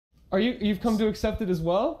You've come to accept it as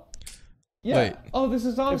well? Yeah. Wait. Oh, this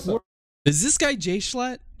is awesome. Is this guy Jay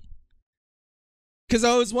Schlatt? Because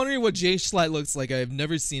I was wondering what Jay Schlatt looks like. I've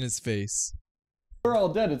never seen his face. We're all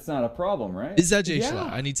dead. It's not a problem, right? Is that Jay Yeah.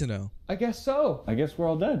 Schlatt? I need to know. I guess so. I guess we're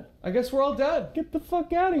all dead. I guess we're all dead. Get the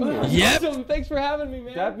fuck out of here. Yep. Awesome. Thanks for having me,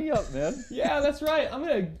 man. Dab me up, man. Yeah, that's right. I'm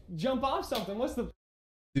gonna jump off something. What's the...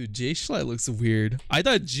 Dude, Jay Schlatt looks weird. I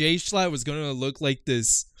thought Jay Schlatt was gonna look like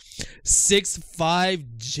this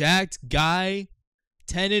 6'5" jacked guy,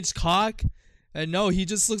 10-inch cock. And no, he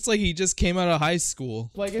just looks like he just came out of high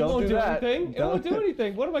school. Like, it Don't won't do do that. anything. It won't do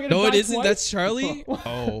anything. What am I gonna No, it die isn't. twice? That's Charlie.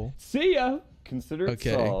 Oh. See ya. Consider it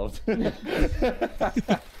Okay. solved.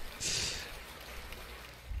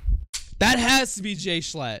 That has to be Jay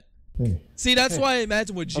Schlatt. Hey, See, that's why I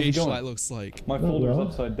imagine what Jay it going? Schlatt looks like. My folder's well.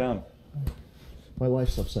 upside down. my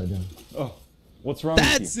life's upside down. Oh, what's wrong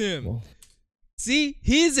That's with you? him. Well, See,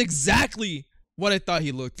 he is exactly what I thought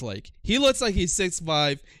he looked like. He looks like he's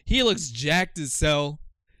 6'5". He looks jacked as hell.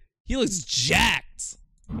 He looks jacked.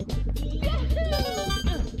 Ooh,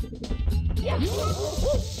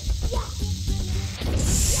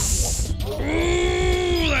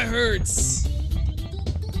 that hurts.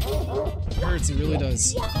 It hurts, it really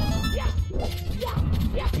does.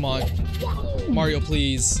 Come on. Mario,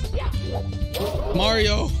 please.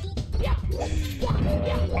 Mario!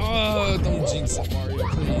 Oh, don't jinx it, Mario,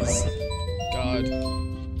 please. God.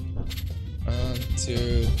 1,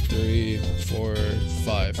 2, 3, 4,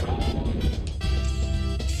 5.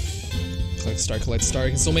 Collect star, collect star. I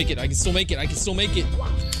can still make it. I can still make it. I can still make it.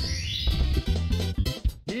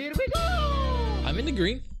 Here we go. I'm in the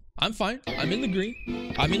green. I'm fine. I'm in the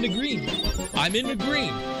green. I'm in the green. I'm in the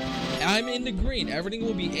green. I'm in the green. Everything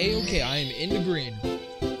will be a-okay. I am in the green.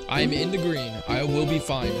 I am in the green. I will be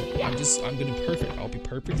fine. I'm gonna be perfect. I'll be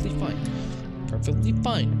perfectly fine. Perfectly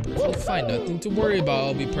fine. Perfectly fine. Nothing to worry about.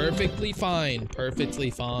 I'll be perfectly fine. Perfectly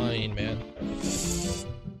fine, man.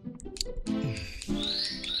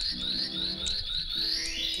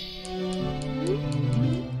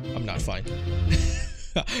 I'm not fine.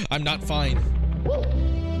 I'm not fine.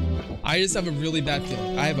 I just have a really bad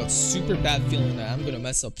feeling. I have a super bad feeling that I'm gonna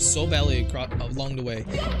mess up so badly along the way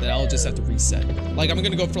that I'll just have to reset. Like, I'm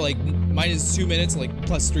gonna go for like -2 minutes, like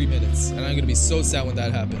 +3 minutes, and I'm gonna be so sad when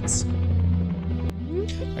that happens.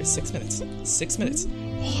 Alright, 6 minutes. 6 minutes.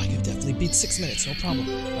 Oh, I can definitely beat 6 minutes, no problem.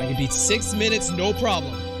 I can beat 6 minutes, no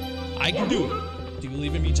problem. I can do it. Do you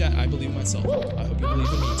believe in me, chat? I believe in myself. I hope you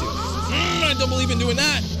believe in me too. I don't believe in doing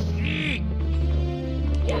that.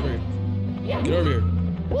 Get over here. Get over here.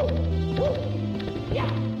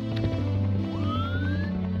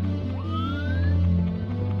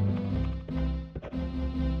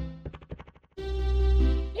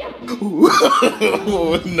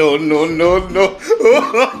 No, no, no, no.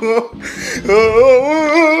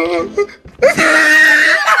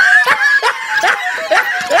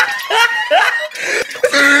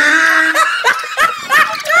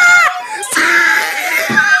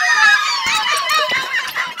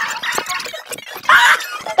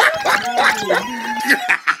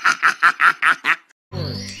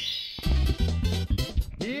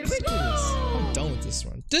 Here we go. I'm done with this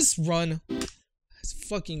run. This run is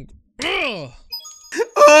fucking. Ugh.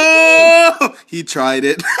 Oh, he tried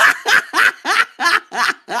it.